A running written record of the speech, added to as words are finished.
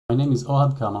My name is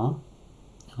Ohad Kammar,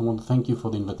 and I want to thank you for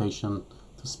the invitation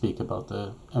to speak about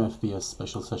the MFPS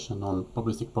special session on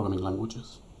probabilistic programming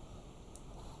languages.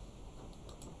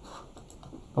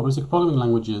 Probabilistic programming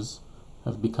languages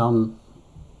have become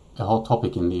a hot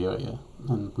topic in the area,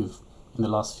 and we've in the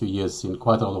last few years seen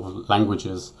quite a lot of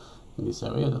languages in this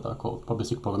area that are called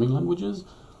probabilistic programming languages.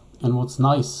 And what's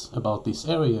nice about this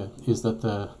area is that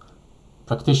the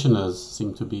practitioners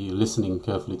seem to be listening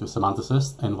carefully to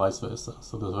semanticists and vice versa.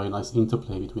 So there's a very nice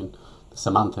interplay between the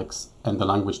semantics and the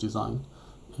language design.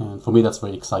 And for me, that's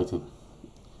very exciting.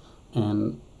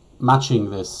 And matching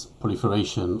this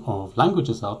proliferation of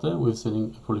languages out there, we're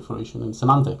seeing a proliferation in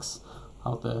semantics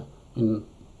out there in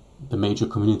the major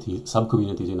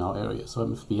sub-communities in our area. So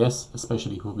MFPS,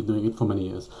 especially, who've been doing it for many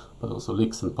years, but also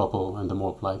LIX and POPL and the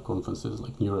more applied conferences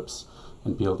like NeurIPS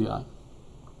and PLDI.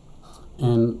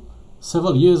 And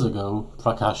several years ago,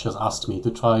 Prakash has asked me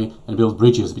to try and build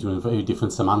bridges between very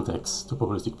different semantics to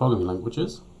probabilistic programming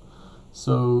languages.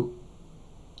 So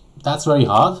that's very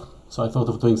hard. So I thought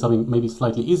of doing something maybe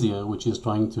slightly easier, which is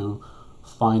trying to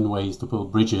find ways to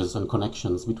build bridges and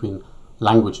connections between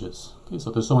languages. Okay, so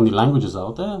there's so many languages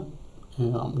out there.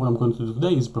 What I'm going to do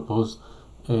today is propose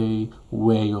a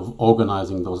way of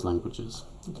organizing those languages.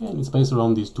 Okay, and it's based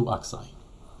around these two axes.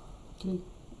 Okay,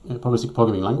 a probabilistic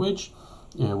programming language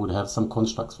would have some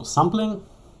constructs for sampling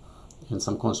and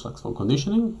some constructs for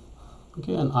conditioning.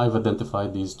 Okay, and I've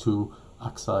identified these two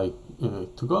axes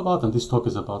to go about, and this talk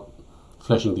is about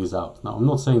fleshing these out. Now, I'm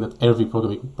not saying that every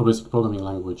probabilistic programming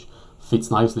language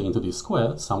fits nicely into this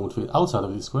square. Some would fit outside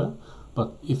of this square,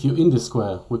 but if you're in this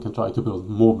square, we can try to build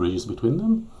more bridges between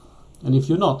them. And if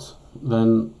you're not,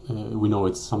 then we know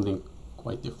it's something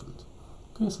quite different.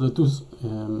 Okay, so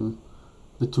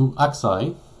the two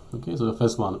axes. Okay, so the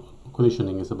first one,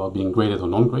 conditioning, is about being graded or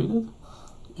non-graded,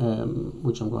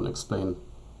 which I'm going to explain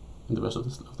in the rest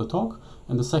of the talk.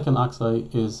 And the second axis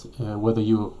is whether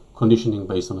you're conditioning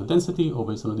based on a density or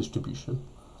based on a distribution.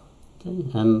 Okay,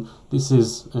 and this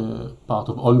is part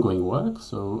of ongoing work,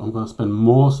 so I'm going to spend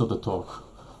most of the talk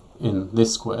in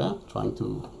this square, trying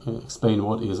to explain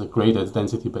what is a graded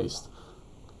density-based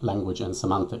language and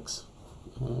semantics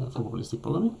for probabilistic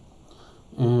programming.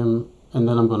 And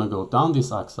then I'm going to go down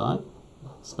this axis,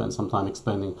 spend some time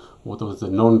explaining what does the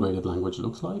non-graded language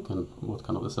looks like and what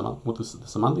does the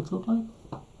semantics look like.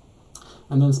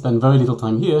 And then spend very little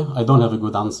time here. I don't have a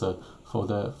good answer for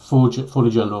the fully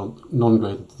general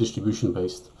non-graded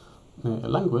distribution-based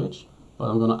language, but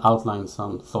I'm going to outline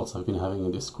some thoughts I've been having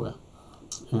in this square.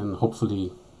 And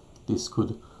hopefully this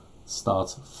could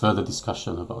start further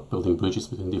discussion about building bridges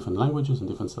between different languages and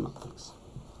different semantics.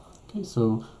 Okay,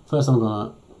 so first I'm going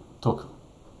to talk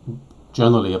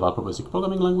generally about probabilistic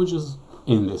programming languages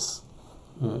in this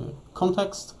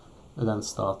context, and then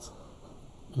start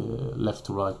left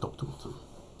to right, top to bottom.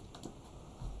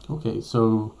 Okay,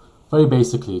 so very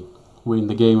basically, we're in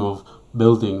the game of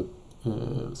building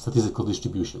statistical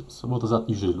distributions. So what does that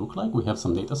usually look like? We have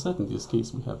some data set. In this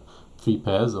case, we have 3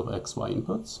 pairs of x, y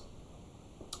inputs.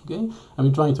 Okay, and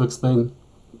we're trying to explain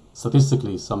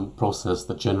statistically some process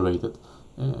that generated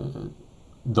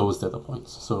those data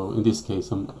points. So in this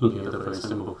case, I'm looking at a very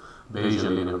simple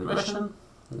Bayesian linear regression,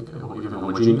 okay, or even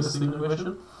homogeneous linear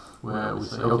regression, where we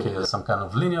say, okay, there's some kind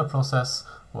of linear process,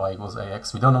 y equals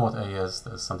ax. We don't know what a is.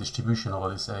 There's some distribution over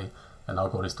this a, and our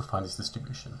goal is to find this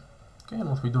distribution. Okay, and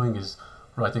what we're doing is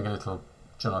writing a little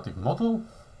generative model,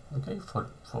 okay,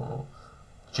 for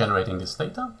generating this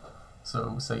data.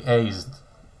 So say a is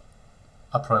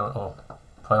a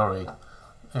priori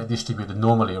distributed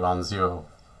normally around 0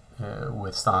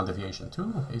 with standard deviation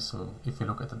 2. Okay, so if you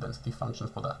look at the density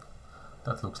functions for that,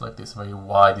 that looks like this very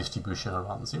wide distribution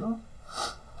around 0.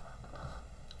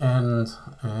 And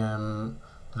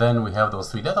then we have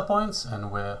those 3 data points,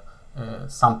 and we're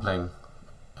sampling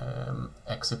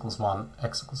x equals 1,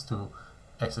 x equals 2,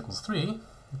 x equals 3.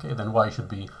 Okay, then y should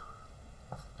be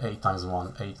a times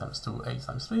 1, a times 2, a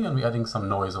times 3, and we're adding some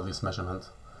noise of this measurement,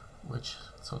 which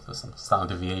so there's some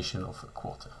standard deviation of a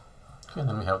quarter. Okay, and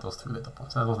then we have those 3 data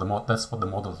points. That's what the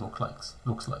model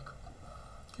looks like.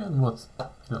 Okay, and what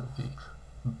the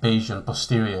Bayesian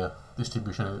posterior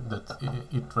distribution that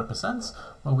it represents,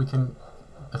 well, we can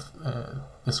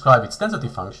describe its density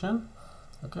function.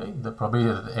 Okay, the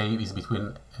probability that A is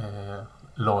between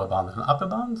lower bound and upper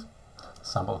bound,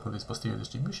 sampled from this posterior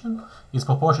distribution, is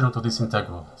proportional to this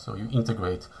integral. So you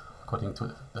integrate according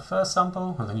to the first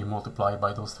sample, and then you multiply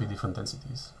by those 3 different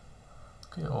densities.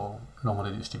 Okay, or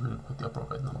normally distributed with the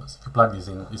appropriate numbers. If you plug these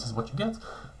in, this is what you get,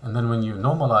 and then when you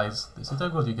normalize this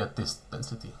integral, you get this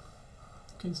density.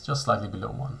 Okay, it's just slightly below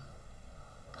 1.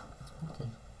 Okay,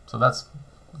 so that's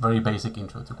very basic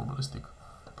intro to probabilistic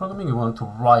programming, we want to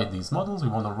write these models. We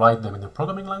want to write them in a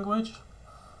programming language.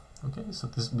 Okay, so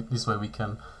this way we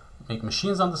can make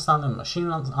machines understand them,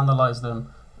 machines analyze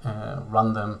them,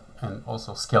 run them, and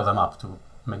also scale them up to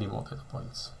many more data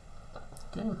points.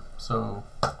 Okay, so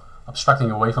abstracting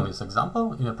away from this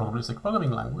example, in a probabilistic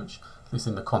programming language, at least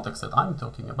in the context that I'm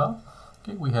talking about,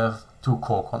 okay, we have two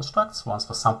core constructs, one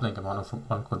for sampling and one for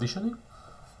conditioning.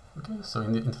 Okay, so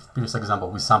in the previous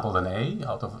example, we sampled an A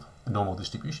out of a normal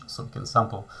distribution, so we can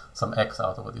sample some X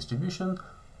out of a distribution.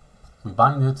 We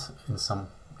bind it in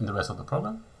the rest of the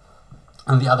program.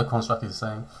 And the other construct is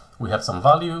saying we have some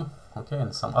value, okay,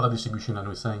 and some other distribution, and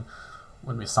we're saying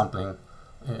when we're sampling,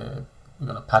 we're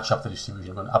going to patch up the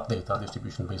distribution, we're going to update our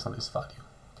distribution based on this value.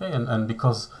 Okay, and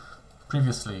because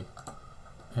previously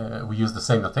we use the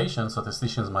same notation, so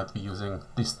statisticians might be using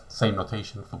this same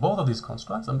notation for both of these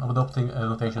constructs. I'm adopting a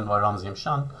notation by Ramsey and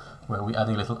Shan, where we're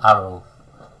adding a little arrow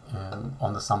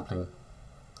on the sampling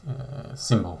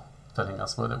symbol, telling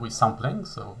us whether we're sampling.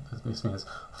 So this means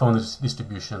from the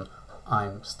distribution,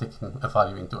 I'm sticking a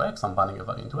value into X, I'm binding a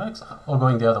value into X, or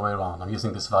going the other way around. I'm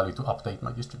using this value to update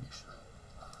my distribution.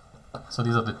 So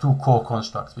these are the two core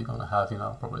constructs we're going to have in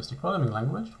our probabilistic programming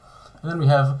language. And then we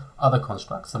have other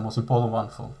constructs. The most important one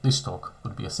for this talk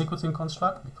would be a sequencing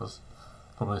construct, because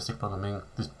probabilistic programming,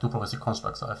 these two probabilistic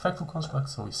constructs are effectful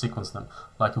constructs, so we sequence them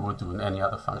like we would do in any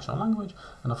other functional language.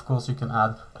 And of course you can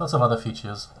add lots of other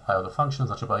features, high order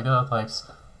functions, algebraic data types,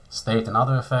 state and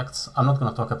other effects. I'm not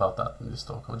going to talk about that in this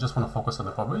talk. I just want to focus on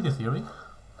the probability theory.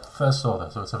 First order,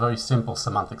 so it's a very simple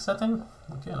semantic setting,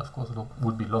 okay, and of course there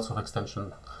would be lots of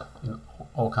extension in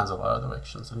all kinds of other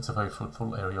directions, and it's a very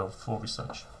fruitful area for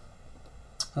research.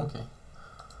 Okay,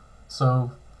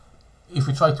 so if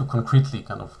we try to concretely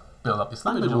kind of build up this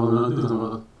language, what I'm going to do is I'm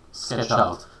going to sketch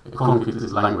out a concrete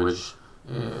language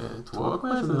to work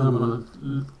with, and then I'm going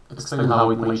to explain how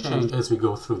it may change as we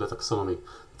go through the taxonomy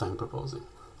that I'm proposing.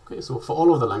 Okay, so for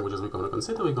all of the languages we're going to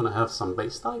consider, we're going to have some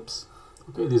base types.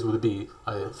 Okay, these would be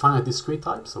a finite discrete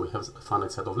type, so we have a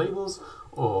finite set of labels,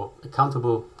 or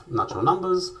countable natural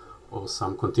numbers, or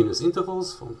some continuous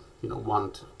intervals from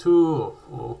 1 to 2,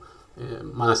 or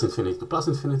minus infinity to plus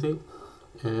infinity,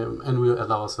 and we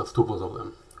allow ourselves tuples of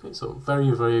them. Okay, so very,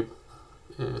 very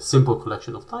simple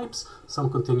collection of types, some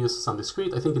continuous, some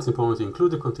discrete. I think it's important to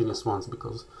include the continuous ones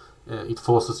because it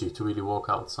forces you to really work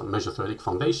out some measure theoretic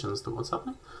foundations to what's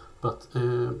happening. But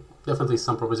definitely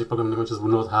some probabilistic programming languages will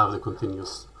not have the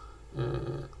continuous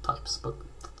types. But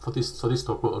for this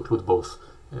talk, we'll include both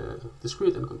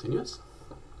discrete and continuous.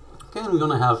 Okay, and we're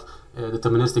going to have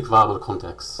deterministic variable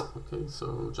contexts. Okay,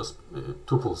 so just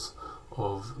tuples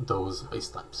of those base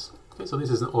types. Okay, so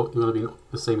this is going to be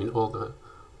the same in all the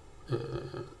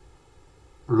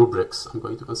rubrics I'm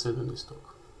going to consider in this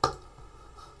talk.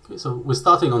 Okay, so we're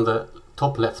starting on the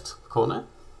top left corner.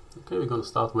 Okay, we're going to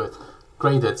start with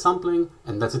graded sampling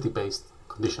and density-based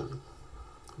conditioning.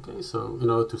 Okay, so in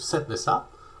order to set this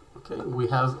up, okay, we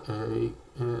have a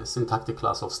syntactic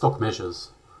class of stock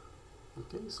measures.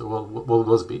 Okay, so what will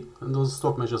those be? And those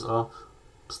stock measures are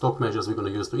stock measures we're going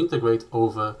to use to integrate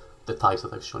over the types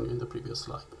that I've shown you in the previous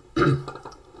slide.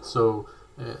 So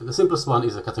the simplest one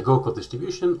is a categorical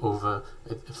distribution over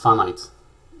a finite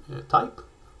type.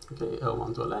 Okay,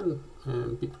 L1 to Ln.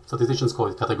 Statisticians call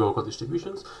it categorical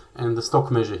distributions, and the stock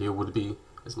measure here would be,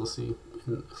 as we'll see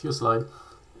in a few slides,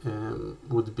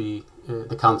 would be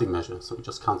the counting measure. So we're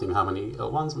just counting how many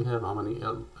L1s we have, how many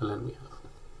Ln we have.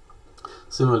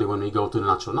 Similarly, when we go to the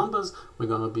natural numbers, we're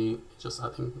going to be just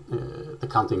adding the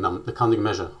counting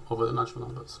measure over the natural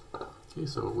numbers. Okay,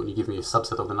 so when you give me a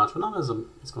subset of the natural numbers,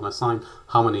 it's going to assign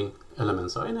how many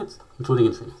elements are in it, including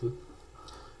infinity.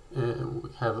 We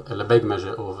have a Lebesgue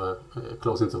measure over a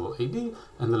closed interval AB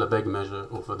and the Lebesgue measure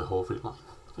over the whole free line.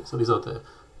 Okay, so these are the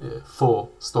 4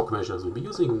 stock measures we'll be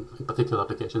using. In particular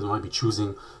applications, we might be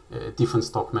choosing different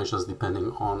stock measures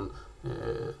depending on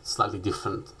slightly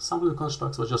different sampling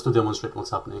constructs, but just to demonstrate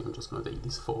what's happening, I'm just going to take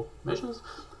these 4 measures.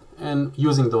 And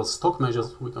using those stock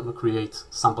measures, we're going to create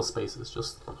sample spaces,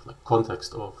 just like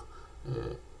context of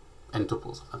n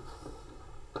tuples of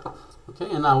them. Okay,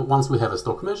 and now once we have a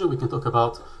stock measure, we can talk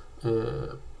about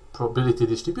probability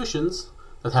distributions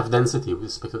that have density with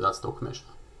respect to that stock measure.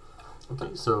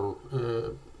 Okay, so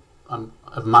I'm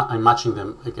matching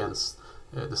them against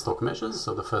the stock measures.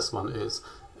 So the first one is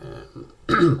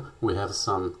we have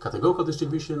some categorical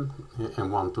distribution,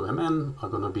 M1 to Mn are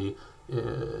going to be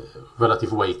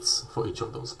relative weights for each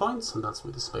of those points, and that's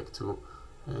with respect to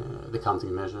the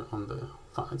counting measure on the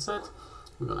finite set.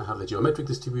 We're going to have the geometric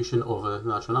distribution over the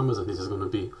natural numbers, and this is going to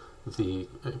be the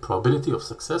probability of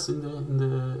success in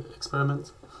the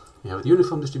experiment. We have a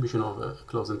uniform distribution over a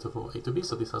closed interval a to b,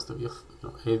 so this has to be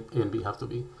a and b have to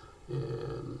be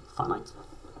finite.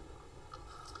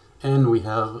 And we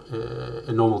have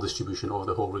a normal distribution over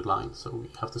the whole rig line, so we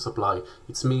have to supply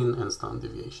its mean and standard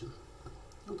deviation.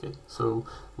 Okay, so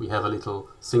we have a little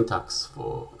syntax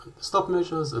for the stock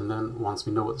measures, and then once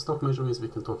we know what the stock measure is, we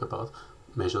can talk about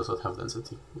measures that have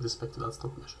density with respect to that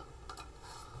stock measure.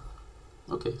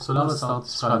 Okay, so now let's start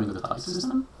describing the type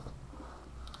system.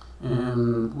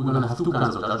 We're going to have two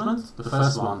kinds of judgments. The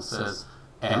first one says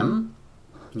M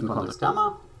in context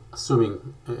gamma,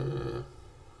 assuming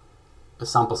a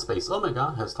sample space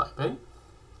omega has type A.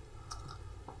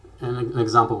 And an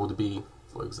example would be,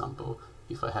 for example,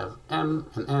 if I have M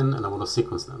and N and I want to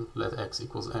sequence them, let X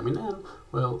equals M in N,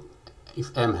 well,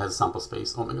 if M has sample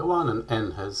space omega 1 and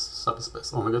N has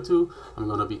subspace omega 2, I'm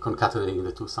going to be concatenating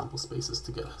the two sample spaces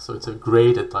together. So it's a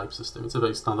graded type system. It's a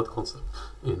very standard concept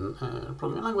in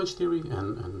programming language theory,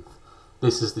 and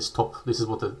this is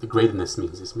what the gradedness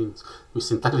means. This means we're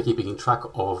syntactically keeping track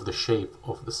of the shape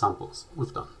of the samples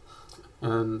we've done.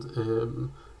 And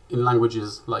in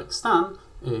languages like Stan,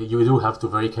 you do have to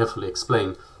very carefully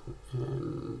explain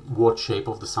what shape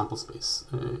of the sample space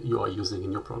you are using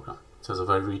in your program. It has a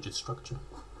very rigid structure.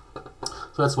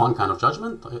 So that's one kind of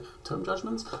judgment, term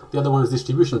judgments. The other one is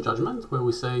distribution judgment, where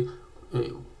we say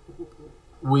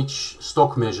which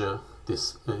stock measure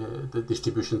the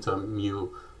distribution term mu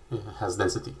has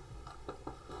density.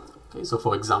 Okay, so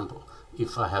for example,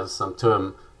 if I have some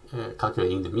term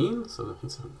calculating the mean, so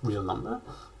it's a real number,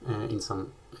 in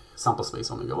some sample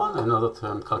space omega 1, another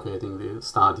term calculating the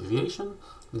standard deviation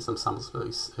in some sample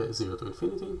space 0 to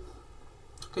infinity.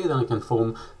 Okay, then I can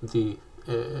form the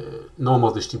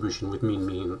normal distribution with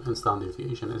mean and standard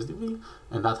deviation SDV,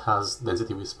 and that has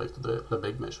density with respect to the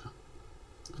Lebesgue measure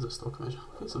as a stock measure.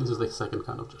 Okay, so this is the second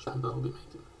kind of judgment that I'll be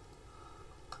making.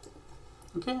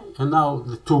 Okay, and now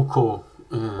the two core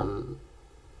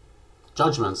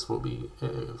judgments we'll be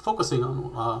focusing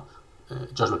on are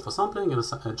judgment for sampling and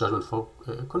a judgment for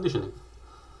conditioning.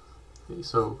 Okay,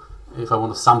 so if I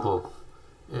want to sample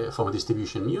from a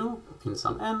distribution mu in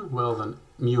some n, well then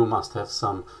mu must have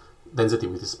some density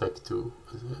with respect to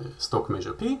stock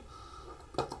measure p,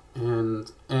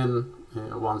 and n,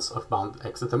 once I've bound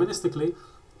x deterministically,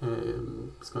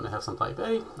 it's going to have some type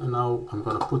A, and now I'm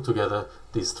going to put together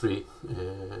these three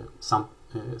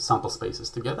sample spaces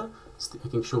together,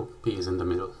 making sure p is in the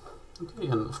middle. Okay,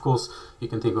 and of course you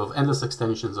can think of endless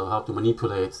extensions of how to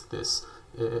manipulate this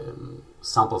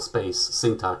sample space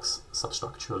syntax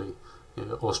substructurally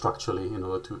or structurally in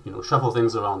order to shuffle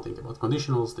things around, think about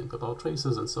conditionals, think about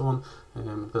traces, and so on.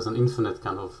 There's an infinite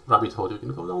kind of rabbit hole you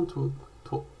can go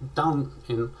down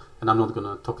in, and I'm not going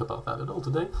to talk about that at all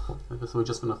today. So we're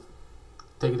just going to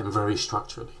take them very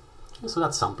structurally. Okay, so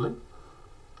that's sampling.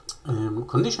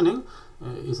 Conditioning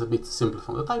is a bit simpler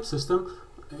from the type system.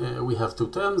 We have two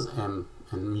terms, m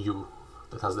and mu,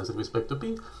 that has density with respect to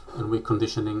p, and we're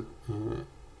conditioning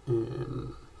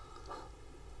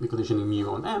mu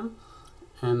on m.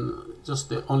 And just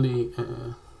the only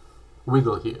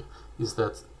wiggle here is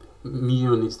that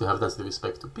mu needs to have density with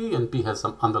respect to p, and p has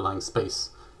some underlying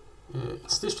space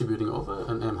it's distributing over,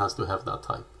 and m has to have that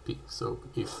type p. So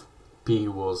if p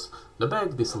was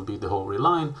Lebesgue, this will be the whole real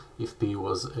line. If p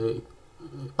was a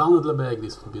bounded Lebesgue,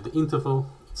 this will be the interval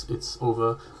it's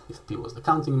over. If p was the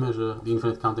counting measure, the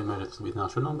infinite counting measure, this will be the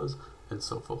natural numbers, and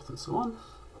so forth and so on.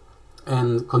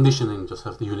 And conditioning just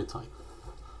have the unit type.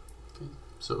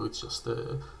 So it's just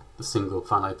the single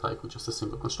finite type with just a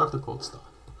single constructor called star.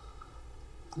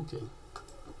 Okay.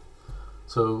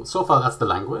 So far that's the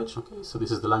language. Okay. So this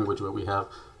is the language where we have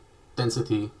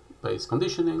density-based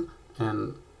conditioning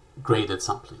and graded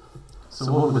sampling.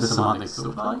 So what would the semantics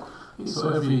look like? So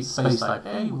every space type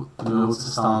A denotes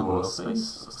a standard Borel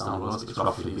space. Standard Borel space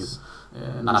roughly is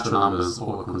natural numbers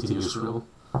over continuous real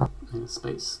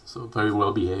space. So very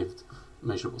well behaved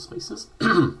measurable spaces.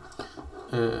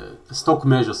 The stock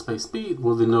measure space P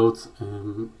will denote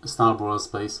a standard Borel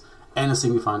space and a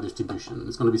signified distribution.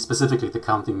 It's going to be specifically the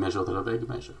counting measure of the Lebesgue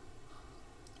measure.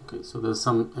 Okay, so there's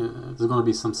going to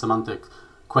be some semantic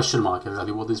question mark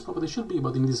exactly what this property should be,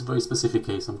 but in this very specific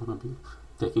case, I'm going to be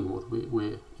taking what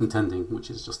we're intending, which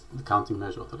is just the counting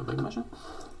measure of the Lebesgue measure.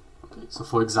 Okay, so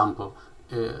for example,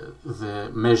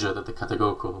 the measure that the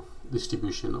categorical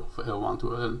distribution of L1 to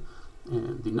Ln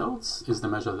denotes is the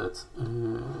measure that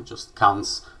just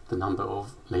counts the number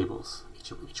of labels,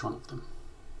 each one of them.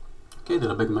 Okay, the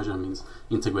Lebesgue measure means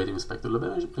integrating respect to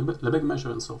Lebesgue measure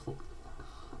and so forth.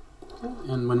 Okay,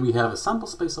 and when we have a sample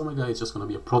space omega, it's just going to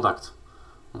be a product,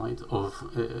 right,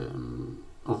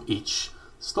 of each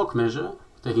stock measure,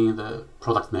 taking the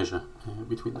product measure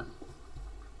between them.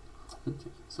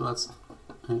 Okay, so that's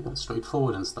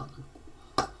straightforward and standard.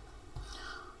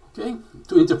 Okay,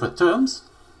 to interpret terms,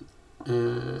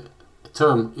 a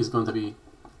term is going to be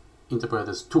interpreted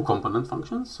as two-component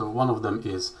functions. So one of them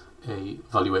is a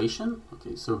valuation.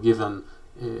 Okay, so given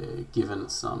a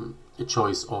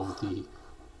choice of the,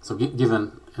 so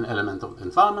given an element of the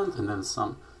environment and then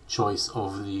some choice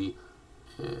of the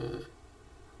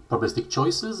probabilistic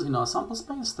choices in our sample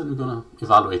space, then we're going to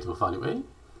evaluate or value A.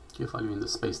 Okay, value in the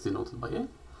space denoted by A.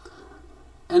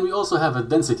 And we also have a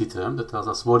density term that tells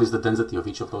us what is the density of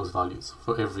each of those values.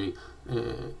 For every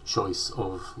choice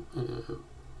of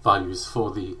values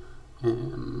for the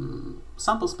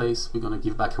sample space, we're going to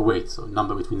give back a weight, so a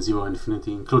number between 0 and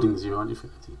infinity, including 0 and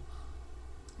infinity.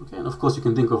 Okay, and of course you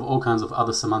can think of all kinds of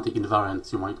other semantic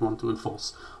invariants you might want to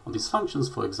enforce on these functions.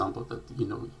 For example, that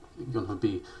you're going to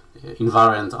be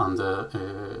invariant under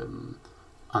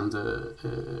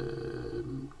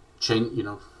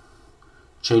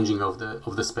changing of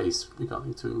the space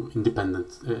regarding to independent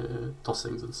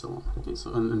tossings and so on. Okay,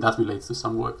 so and that relates to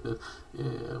some work that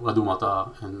Radu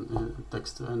Matar and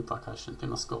Dexter and Prakash and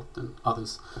Tina Scott and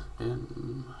others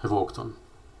have worked on.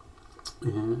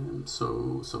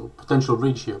 So potential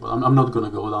bridge here, but I'm not going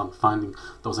to go down finding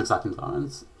those exact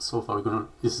invariants. So far, we're going to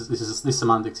this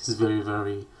semantics is very,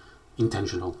 very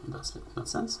intentional in that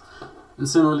sense. And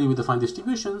similarly, we define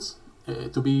distributions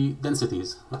to be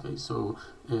densities. Okay, so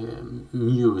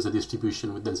mu is a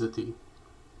distribution with density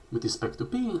with respect to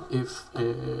p if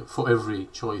for every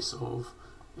choice of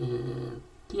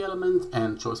p element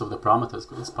and choice of the parameters,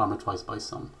 because it's parameterized by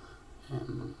some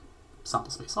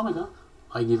sample space omega,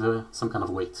 I give some kind of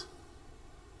weight.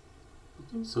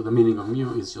 Okay, so the meaning of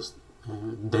mu is just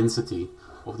density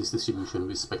of this distribution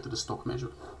with respect to the stock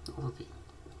measure over p.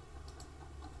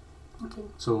 Okay,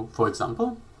 so for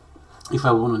example, if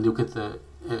I want to look at the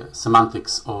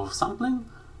semantics of sampling,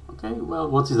 okay, well,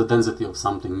 what is the density of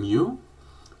sampling mu?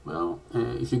 Well,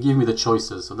 if you give me the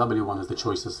choices, so W1 is the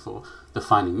choices for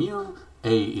defining mu,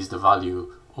 A is the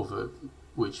value over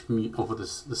which mu, over the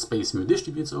space mu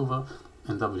distributes over,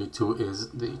 and W2 is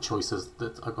the choices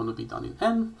that are going to be done in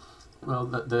N. Well,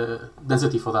 the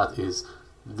density for that is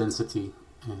the density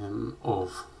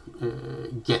of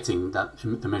getting that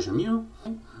the measure mu,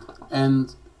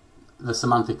 and the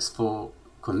semantics for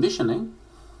conditioning.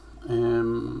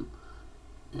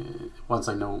 Once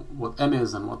I know what M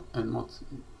is and what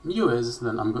mu is,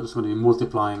 then I'm just going to be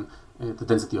multiplying the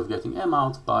density of getting M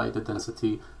out by the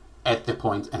density at the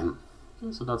point M.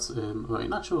 Okay, so that's very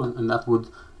natural, and that would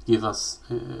give us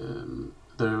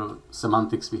the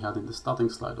semantics we had in the starting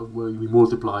slide of where we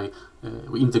multiply,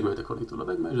 we integrate according to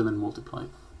Lebesgue measure, and then multiply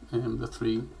the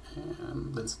three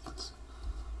densities.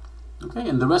 Okay,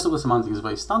 and the rest of the semantics is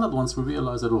very standard once we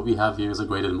realize that what we have here is a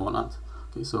graded monad.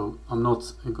 Okay, so I'm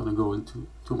not going to go into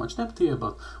too much depth here,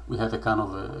 but we have a kind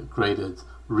of a graded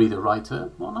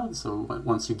reader-writer monad. So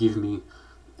once you give me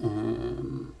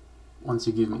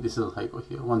this little hypo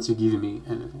here, once you give me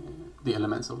the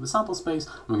elements of the sample space,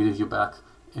 I'm going to give you back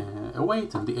a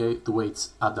weight, and the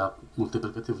weights add up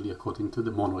multiplicatively according to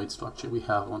the monoid structure we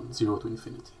have on 0 to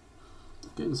infinity.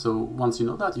 Okay, and so once you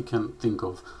know that, you can think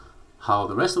of how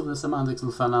the rest of the semantics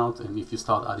will fan out, and if you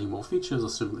start adding more features,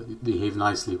 assuming that it behave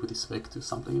nicely with respect to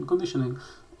sampling and conditioning,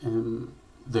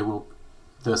 the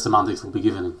semantics will be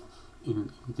given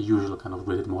in the usual kind of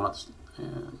graded monad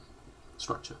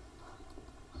structure.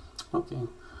 Okay,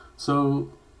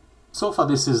 so far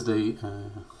this is the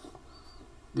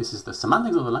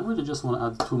semantics of the language. I just want to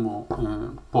add two more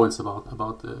points about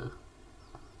the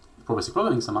probabilistic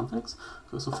programming semantics.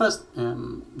 So first,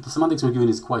 the semantics we're given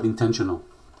is quite intentional.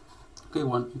 Okay,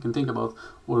 you can think about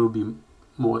what would be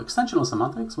more extensional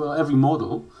semantics. Well, every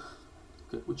model,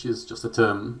 okay, which is just a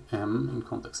term M in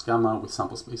context gamma with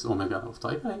sample space omega of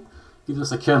type A, gives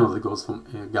us a kernel that goes from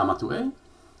gamma to A,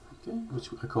 okay, which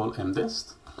I call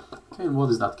MDist. Okay, and what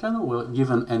is that kernel? Well,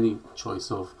 given any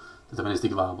choice of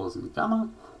deterministic variables in gamma,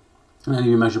 and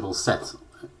any measurable set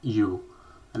U,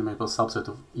 any measurable subset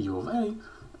of U of A,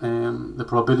 the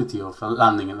probability of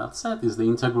landing in that set is the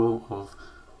integral of,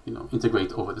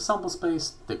 integrate over the sample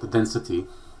space, take the density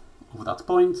of that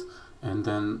point, and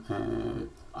then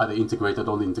either integrate or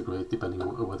don't integrate depending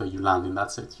on whether you land in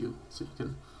that set U. So you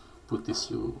can put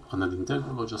this U on an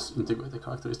integral or just integrate a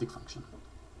characteristic function.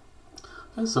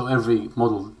 Okay, so every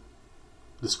model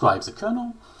describes a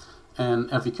kernel,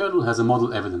 and every kernel has a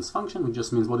model evidence function, which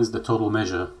just means what is the total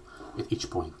measure at each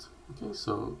point. Okay,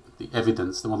 so the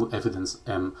model evidence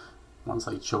M, once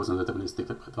I chosen the deterministic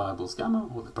variables gamma,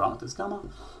 or the parameters gamma,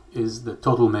 is the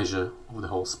total measure of the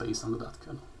whole space under that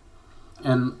kernel.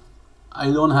 And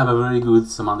I don't have a very good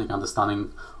semantic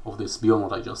understanding of this beyond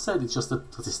what I just said. It's just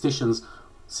that statisticians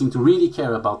seem to really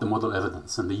care about the model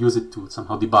evidence, and they use it to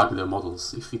somehow debug their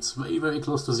models. If it's very, very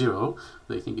close to zero,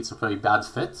 they think it's a very bad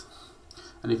fit.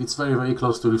 And if it's very, very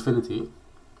close to infinity,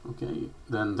 okay,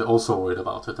 then they're also worried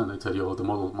about it, and they tell you, oh, the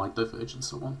model might diverge and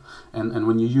so on. And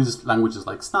when you use languages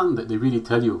like Stan, they really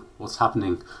tell you what's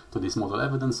happening to this model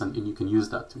evidence, and you can use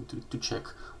that to check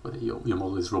whether your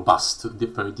model is robust to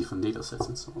very different data sets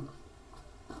and so on.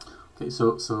 Okay,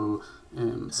 so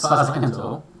as far as I can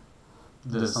tell,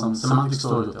 there's some semantic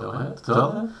story to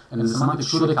tell here, and the semantics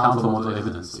should account for model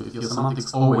evidence. So if your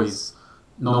semantics always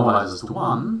normalizes to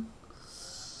 1,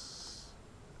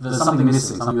 there's something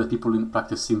missing, something that people in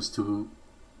practice seems to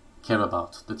care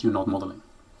about, that you're not modeling.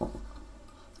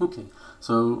 Okay,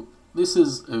 so this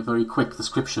is a very quick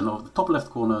description of the top left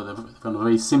corner, the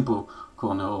very simple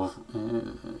corner of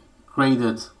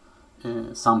graded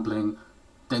sampling,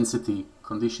 density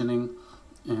conditioning,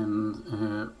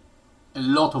 and a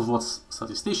lot of what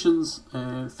statisticians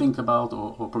think about,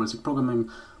 or probabilistic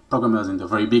programmers in the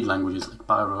very big languages like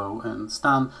Pyro and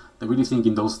Stan, they really think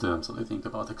in those terms. So they think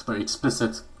about a very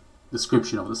explicit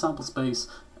description of the sample space,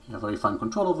 you have very fine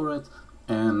control over it,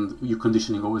 and you're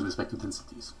conditioning always with respect to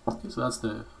densities. Okay, so that's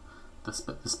the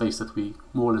space that we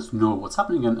more or less know what's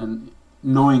happening, and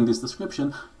knowing this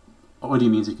description already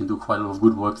means you can do quite a lot of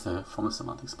good work there from a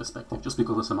semantics perspective, just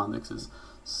because the semantics is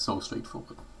so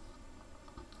straightforward.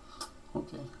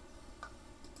 Okay.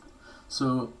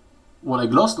 So what I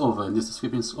glossed over in this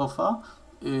description so far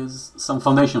is some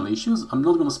foundational issues. I'm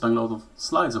not going to spend a lot of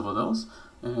slides over those.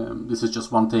 This is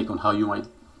just one take on how you might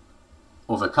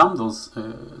overcome those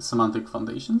semantic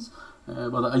foundations,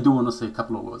 but I do want to say a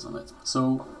couple of words on it.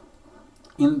 So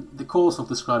in the course of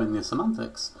describing the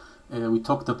semantics, we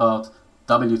talked about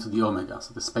W to the omega,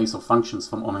 so the space of functions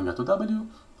from omega to W,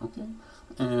 okay,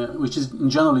 which is in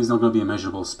general is not going to be a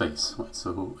measurable space, right?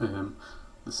 So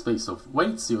the space of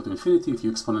weights, 0 to infinity, if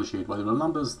you exponentiate by the real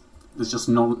numbers, there's just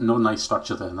no nice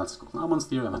structure there, and that's called Nauman's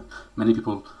theorem, and many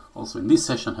people also in this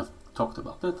session have talked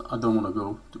about it. I don't want to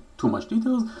go to too much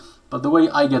details, but the way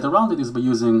I get around it is by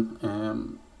using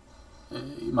a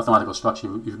mathematical structure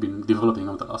we've been developing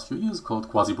over the last few years called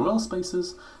quasi-Borel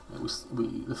spaces.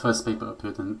 The first paper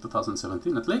appeared in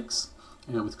 2017 at Lakes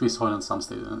with Chris Hoyland,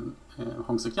 Samsted, and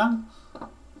Hong-Sik Yang.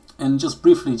 And just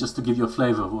briefly, just to give you a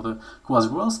flavor of what a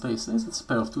quasi-Borel space is, it's a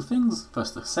pair of two things.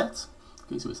 First, a set.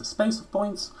 Okay, so it's a space of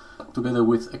points together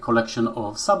with a collection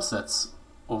of subsets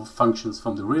of functions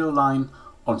from the real line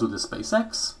onto the space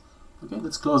X. Okay,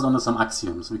 that's closed under some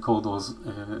axioms. We call those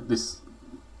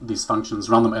these functions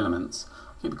random elements,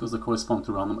 okay, because they correspond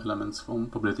to random elements from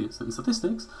probability and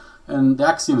statistics. And the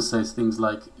axiom says things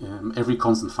like every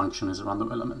constant function is a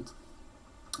random element,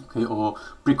 okay, or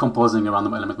precomposing a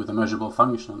random element with a measurable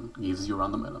function gives you a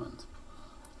random element,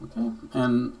 okay.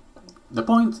 And the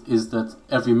point is that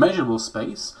every measurable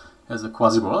space has a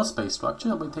quasi-Borel space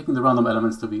structure by taking the random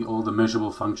elements to be all the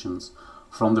measurable functions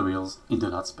from the reals into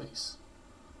that space.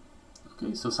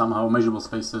 Okay, so somehow measurable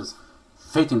spaces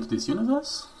fit into this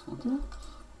universe, okay?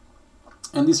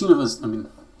 And this universe, I mean,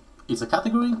 it's a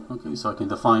category, okay? So I can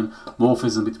define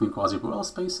morphism between quasi-Borel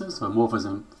spaces. So a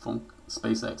morphism from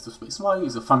space X to space Y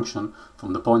is a function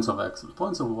from the points of X to the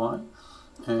points of Y,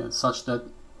 such that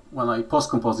when I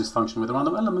post-compose this function with a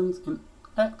random element in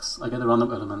X, I get a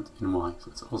random element in Y.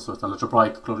 So it's also an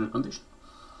algebraic closure condition.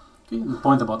 Okay, and the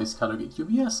point about this category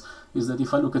QBS is that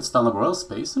if I look at standard Borel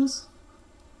spaces,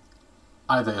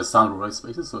 either as standard Borel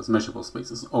spaces, so as measurable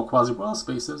spaces, or quasi-Borel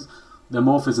spaces, the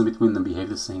morphism between them behave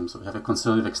the same. So we have a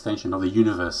conservative extension of the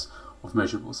universe of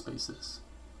measurable spaces,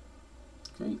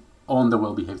 okay, on the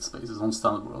well-behaved spaces, on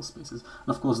standard Borel spaces.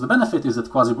 And of course, the benefit is that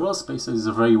quasi-Borel spaces is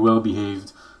a very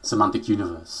well-behaved semantic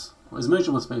universe, whereas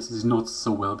measurable spaces is not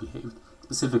so well-behaved.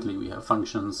 Specifically, we have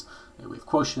functions, we have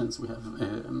quotients, we have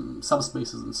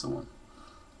subspaces, and so on.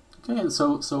 Okay, and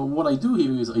so what I do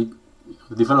here is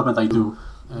the development I do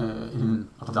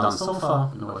I've done so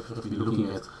far. I've been looking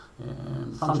at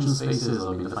function spaces,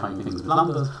 I've been defining things with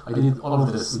lambdas. I did all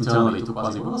of this internally to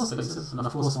quasi-Borel spaces, and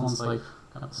of course, once I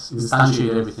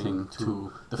instantiate everything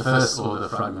to the first order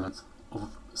fragment of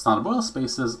standard Borel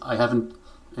spaces, I haven't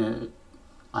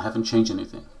changed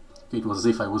anything. It was as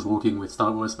if I was working with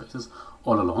standard Borel spaces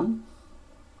all along,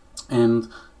 and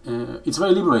it's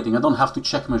very liberating. I don't have to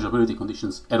check measurability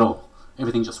conditions at all.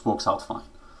 Everything just works out fine.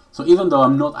 So even though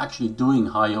I'm not actually doing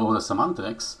higher order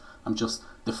semantics, I'm just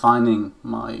defining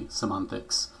my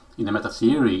semantics in a meta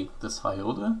theory that's higher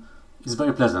order, it's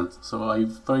very pleasant. So I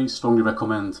very strongly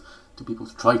recommend to people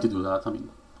to try to do that. I mean,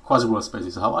 quasi-Borel space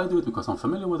is how I do it because I'm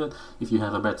familiar with it. If you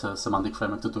have a better semantic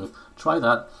framework to do it, try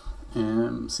that.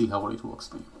 see how well it works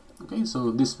for you. Okay,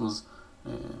 so this was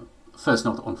first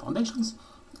note on foundations.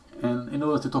 And in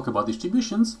order to talk about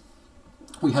distributions,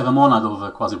 we have a monad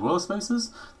of quasi-Borel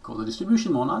spaces called the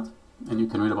distribution monad, and you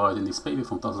can read about it in this paper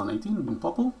from 2018 in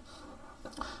Popple.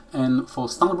 And for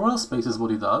standard Borel spaces,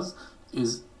 what it does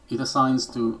is it assigns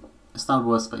to a standard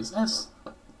Borel space S,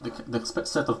 the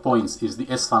set of points is the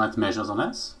S-finite measures on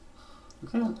S,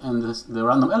 okay, and the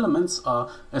random elements are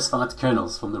S-finite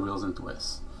kernels from the reals into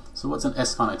S. So what's an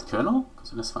S-finite kernel?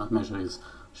 Because an S-finite measure is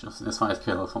just an S-finite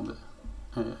kernel from the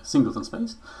singleton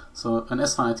space. So an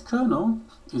S-finite kernel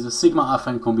is a sigma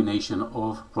affine combination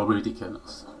of probability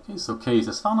kernels. Okay, so K is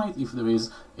S-finite if there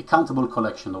is a countable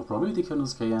collection of probability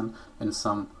kernels Kn and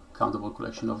some countable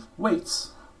collection of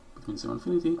weights between 0 and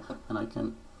infinity, and I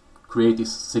can create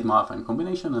this sigma affine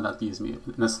combination, and that gives me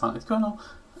an S-finite kernel,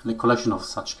 and the collection of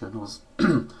such kernels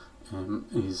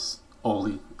is all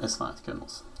the S-finite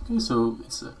kernels. Okay, so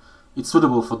it's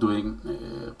suitable for doing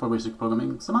probabilistic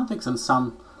programming semantics, and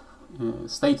some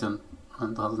Staten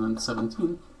in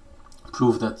 2017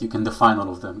 proved that you can define all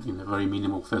of them in a very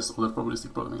minimal first-order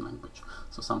probabilistic programming language.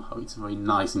 So somehow it's a very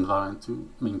nice environment to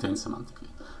maintain semantically.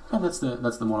 And that's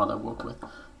the monad I work with.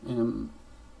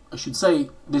 I should say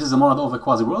this is a monad over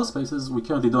quasi-Borel spaces. We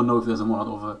currently don't know if there's a monad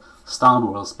over standard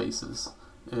Borel spaces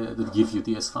that give you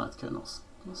the S-finite kernels.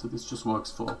 Okay, so this just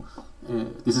works for,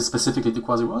 this is specifically to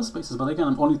quasi-Borel spaces, but again,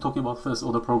 I'm only talking about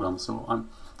first-order programs, so I'm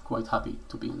quite happy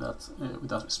to be in that with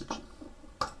that restriction.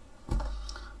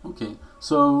 Okay,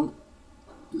 so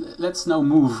let's now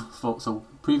move. So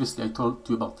previously I told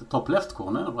you about the top left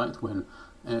corner, right, when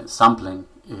sampling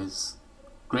is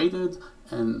graded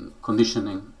and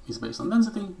conditioning is based on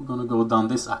density. We're going to go down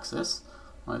this axis,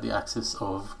 right, the axis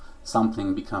of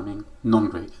sampling becoming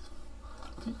non-graded.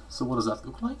 Okay, so what does that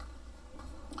look like?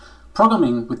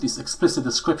 Programming with this explicit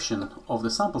description of the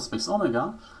sample space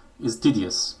omega is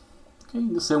tedious. Okay,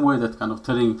 in the same way that kind of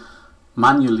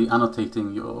manually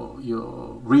annotating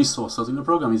your resources in the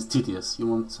program is tedious. We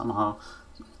want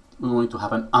it to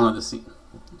happen under the scene.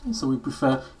 Okay, so we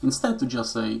prefer instead to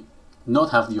just say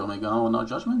not have the omega on our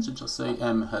judgments, and just say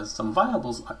M has some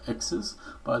variables x's,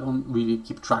 but I don't really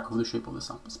keep track of the shape of the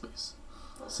sample space.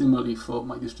 Similarly for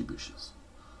my distributions.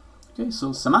 Okay,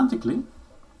 so semantically,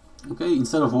 okay,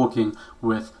 instead of working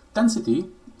with density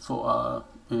for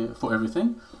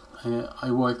everything,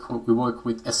 we work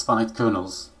with S-finite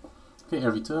kernels. Okay,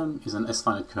 every term is an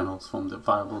S-finite kernel from the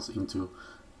variables into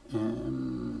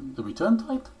the return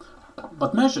type.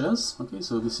 But measures, okay,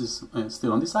 so this is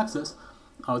still on this axis,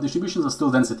 our distributions are still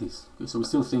densities. Okay, so we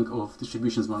still think of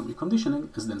distributions when we're conditioning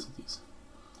as densities.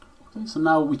 Okay, so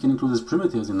now we can include as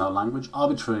primitives in our language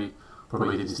arbitrary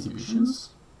probability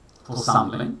distributions for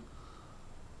sampling.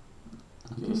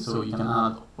 Okay, so you can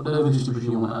add whatever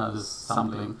distribution you want to add as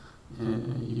sampling.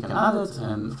 You can add it,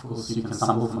 and of course you can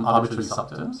sample from arbitrary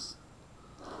subterms.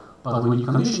 But when you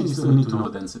condition, you still need to know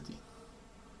the density.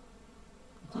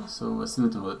 Okay, so I still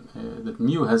need to know that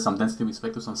mu has some density with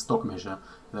respect to some stock measure.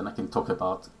 Then I can talk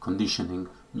about conditioning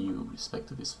mu with respect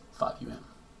to this value m.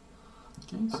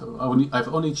 Okay, so I've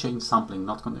only changed sampling,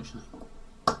 not conditioning.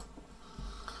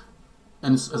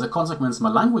 And as a consequence,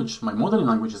 my modeling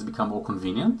language has become more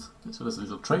convenient. Okay, so there's a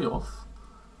little trade-off.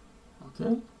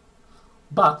 Okay,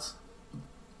 but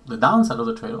the downside of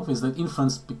the trade-off is that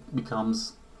inference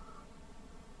becomes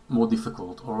more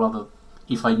difficult, or rather,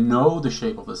 if I know the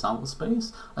shape of the sample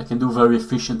space, I can do very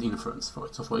efficient inference for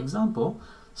it. So, for example,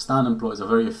 Stan employs a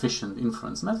very efficient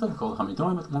inference method called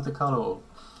Hamiltonian Monte Carlo,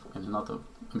 and another.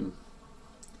 I mean,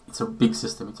 it's a big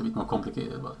system. It's a bit more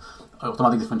complicated, but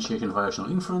automatic differentiation variational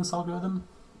inference algorithm.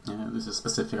 This is a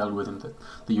specific algorithm that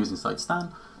they use inside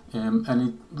Stan, and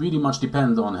it really much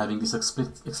depends on having this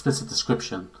explicit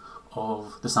description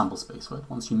of the sample space. Right?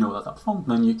 Once you know that up front,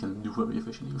 then you can do very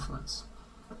efficient inference.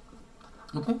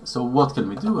 Okay, so what can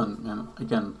we do? And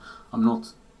again, I'm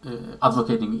not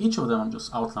advocating each of them, I'm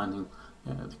just outlining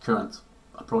the current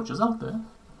approaches out there.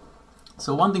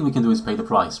 So one thing we can do is pay the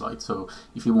price, right? So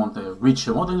if you want a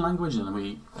richer modeling language, then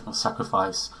we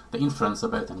sacrifice the inference a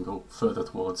bit and go further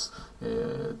towards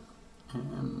the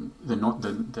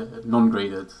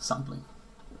non-graded sampling.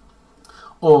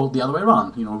 Or the other way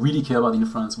around, really care about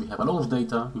inference. We have a lot of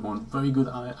data. We want very good,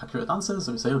 accurate answers.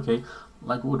 So we say, okay,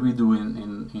 like what we do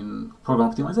in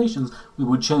program optimizations, we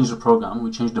would change the program, we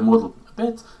would change the model a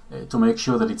bit to make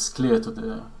sure that it's clear to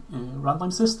the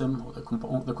runtime system or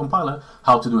the compiler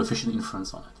how to do efficient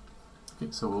inference on it.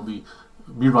 Okay, so we'll be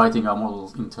rewriting our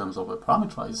models in terms of a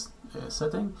parameterized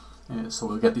setting, so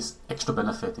we'll get this extra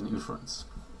benefit in inference.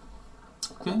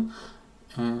 Okay,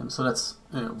 so that's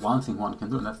one thing one can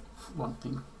do, and that's one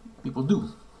thing people do.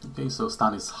 Okay, so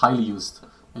Stan is highly used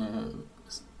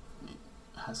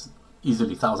has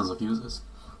easily thousands of users.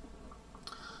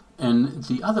 And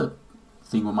the other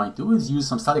thing we might do is use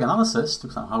some static analysis to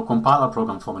somehow compile a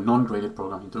program from a non-graded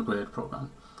program into a graded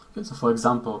program. Okay, so for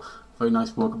example, very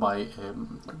nice work by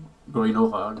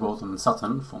Gorinova, Golden, and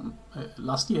Sutton from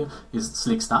last year is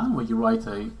SlickStan, where you write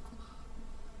a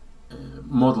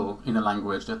model in a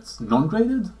language that's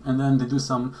non-graded, and then they do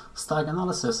some static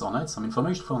analysis on it, some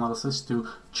information flow analysis to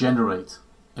generate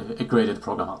a graded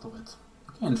program out of it,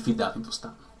 okay, and feed that into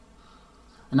Stan.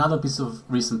 Another piece of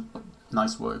recent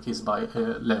nice work is by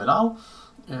Lev et al.,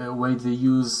 where they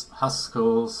use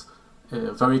Haskell's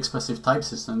very expressive type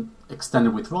system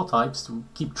extended with raw types to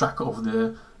keep track of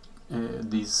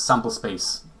these sample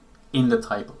space in the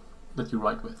type that you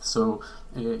write with. So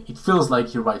it feels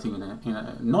like you're writing in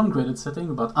a non-graded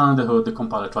setting, but under the hood the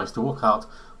compiler tries to work out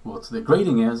what the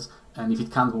grading is, and if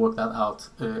it can't work that out,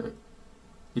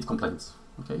 it complains.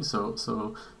 Okay, so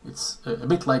it's a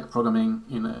bit like programming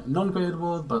in a non-graded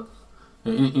world, but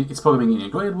it's programming in a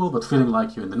graded world, but feeling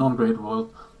like you're in the non-graded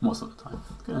world most of the time.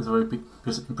 Okay, it's a very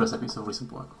impressive piece of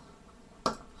recent work.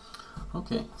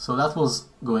 Okay, so that was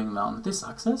going down this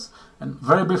axis, and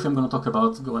very briefly I'm going to talk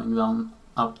about going down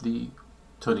up the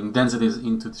turning densities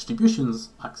into distributions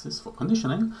axis for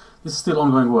conditioning. This is still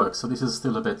ongoing work, so this is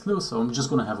still a bit loose, so I'm just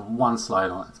going to have one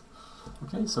slide on it.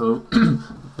 Okay, so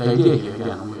the idea here,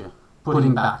 again, we're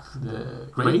putting back the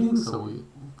grading, so we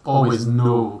always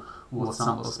know what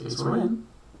sample space we're in,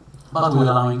 but we're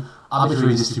allowing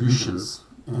arbitrary distributions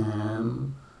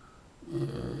to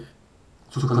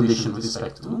condition with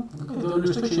respect to. Okay, the only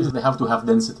restriction is they have to have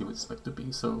density with respect to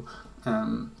P. So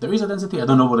there is a density, I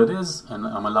don't know what it is, and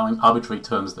I'm allowing arbitrary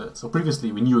terms there. So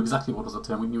previously we knew exactly what was the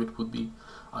term, we knew it would be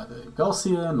either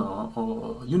Gaussian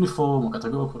or uniform or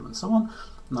categorical and so on.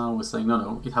 Now we're saying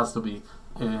no, it has to be,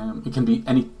 it can be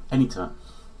any term.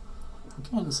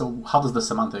 Okay, and so how does the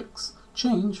semantics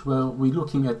change? Well, we're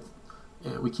looking at,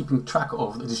 we're keeping track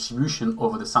of the distribution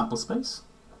over the sample space.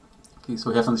 Okay,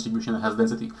 so we have some distribution that has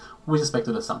density with respect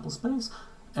to the sample space,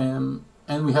 and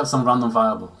we have some random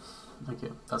variable. Okay,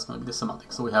 that's going to be the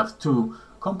semantics. So we have two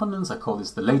components. I call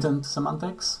this the latent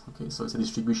semantics. Okay, so it's a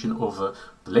distribution over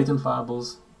the latent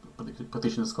variables,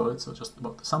 partitions call it, so just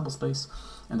about the sample space,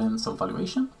 and then some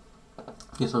valuation.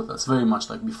 Okay, so that's very much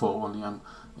like before, only I'm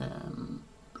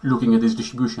looking at this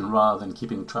distribution rather than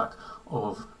keeping track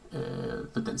of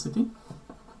the density.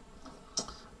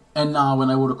 And now when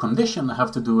I want to condition, I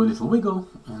have to do a little wiggle,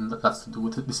 and that's to do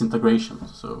with this integration.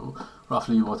 So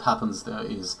roughly what happens there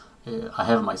is I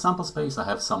have my sample space, I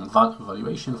have some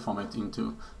valuation from it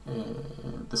into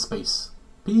the space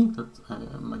P that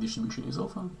my distribution is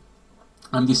over.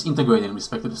 I'm disintegrating in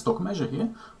respect to the stock measure here,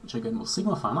 which again was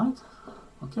sigma finite.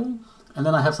 Okay, and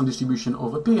then I have some distribution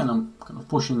over P, and I'm kind of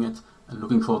pushing it and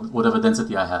looking for whatever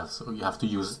density I have. So you have to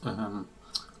use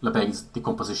Lebesgue's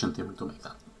decomposition theorem to make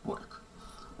that work.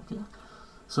 Okay,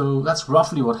 so that's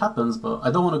roughly what happens, but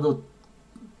I don't want to go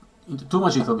into too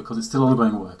much detail because it's still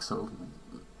ongoing work. So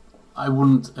I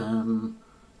wouldn't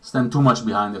stand too much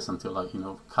behind this until I,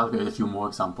 calculate a few more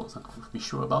examples and be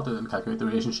sure about it and calculate the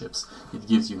relationships it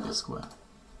gives you in this square.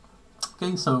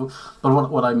 Okay, so but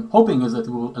what I'm hoping is that it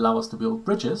will allow us to build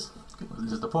bridges. Okay, well,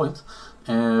 this is the point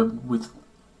with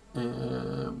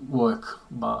work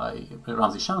by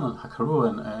Ramzi Shan, Hakaru,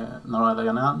 and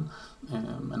Narayanan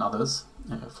and others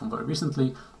from very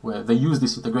recently, where they use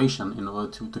this integration in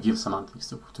order to give semantics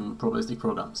to probabilistic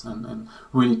programs and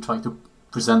really try to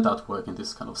present that work in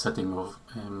this kind of setting of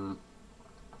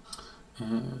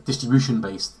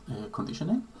distribution-based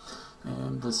conditioning.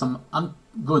 There's some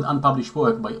good unpublished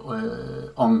work by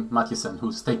Ong Mathiesen,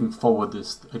 who's taking forward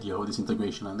this idea of this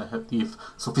integration, and they give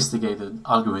sophisticated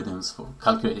algorithms for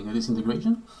calculating this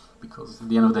integration, because at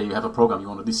the end of the day you have a program, you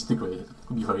want to disintegrate it. It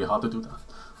could be very hard to do that,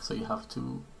 so you have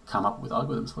to come up with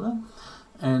algorithms for that.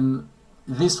 And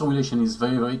this formulation is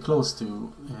very, very close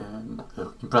to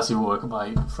impressive work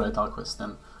by Fred Dahlquist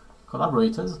and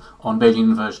collaborators on Bayesian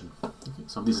inversion. Okay,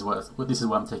 so this is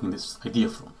where I'm taking this idea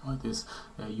from, right? Is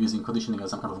using conditioning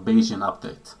as some kind of Bayesian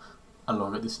update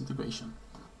along with this integration.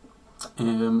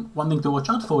 One thing to watch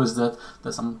out for is that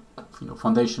there's some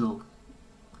foundational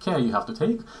care you have to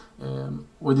take.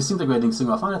 We're disintegrating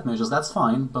sigma finite measures, that's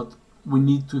fine, but we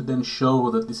need to then show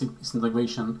that this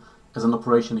integration as an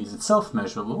operation is itself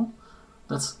measurable.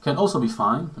 That can also be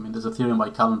fine. I mean, there's a theorem by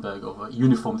Kallenberg of a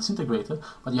uniform disintegrator,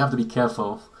 but you have to be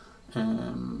careful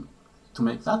to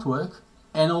make that work.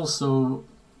 And also,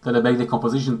 the Lebesgue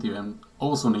decomposition theorem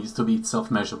also needs to be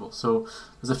itself measurable. So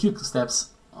there's a few steps,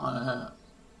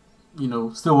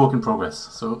 still work in progress.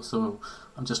 So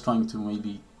I'm just trying to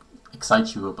maybe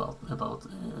excite you about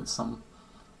some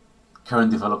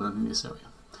current development in this area.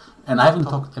 And I haven't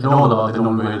talked at all about the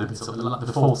non-graded bits of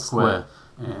the fourth square,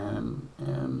 the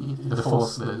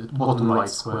bottom right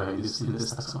square in this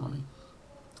taxonomy,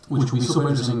 which would be super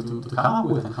interesting to come up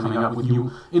with and coming up with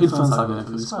new inference algorithms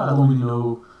for this square. I don't really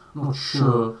know, I'm not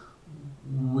sure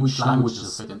which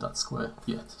languages fit in that square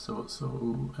yet. So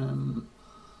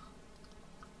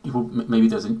maybe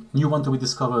there's a new one to be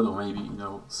discovered, or maybe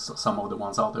some of the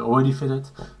ones out there already fit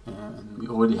it, and we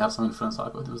already have some inference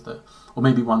algorithms there. Or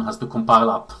maybe one has to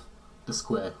compile up the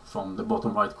square from the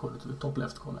bottom right corner to the top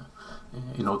left corner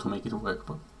in order to make it work.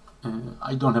 But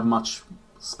I don't have much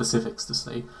specifics to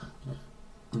say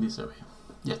in this area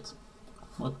yet.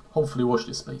 But hopefully watch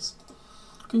this space.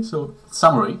 Okay, so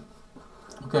summary.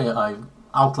 Okay, I've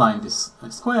outlined this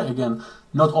square. Again,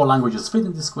 not all languages fit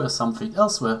in this square, some fit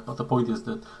elsewhere, but the point is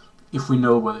that if we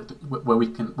know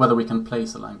whether we can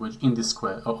place a language in this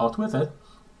square or out with it,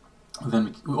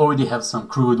 then we already have some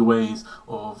crude ways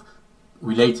of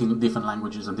relating different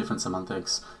languages and different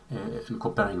semantics and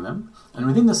comparing them. And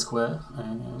within the square,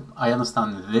 I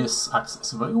understand this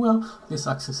axis very well. This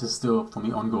axis is still, for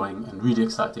me, ongoing and really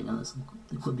exciting, and it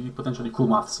could be potentially cool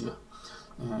maths here.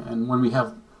 And when we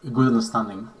have a good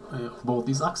understanding of both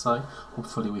these axes,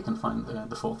 hopefully we can find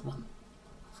the fourth one.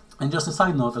 And just a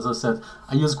side note, as I said,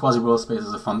 I use quasi-world space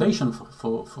as a foundation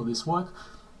for this work.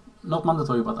 Not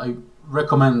mandatory, but I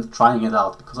recommend trying it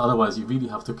out, because otherwise you really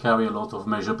have to carry a lot of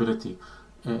measurability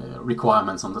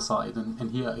requirements on the side,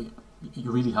 and here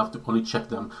you really have to only check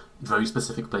them in very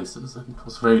specific places, and it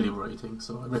was very liberating.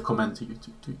 So I recommend to you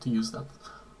to use that,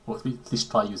 or at least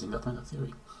try using that kind of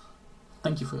theory.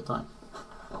 Thank you for your time.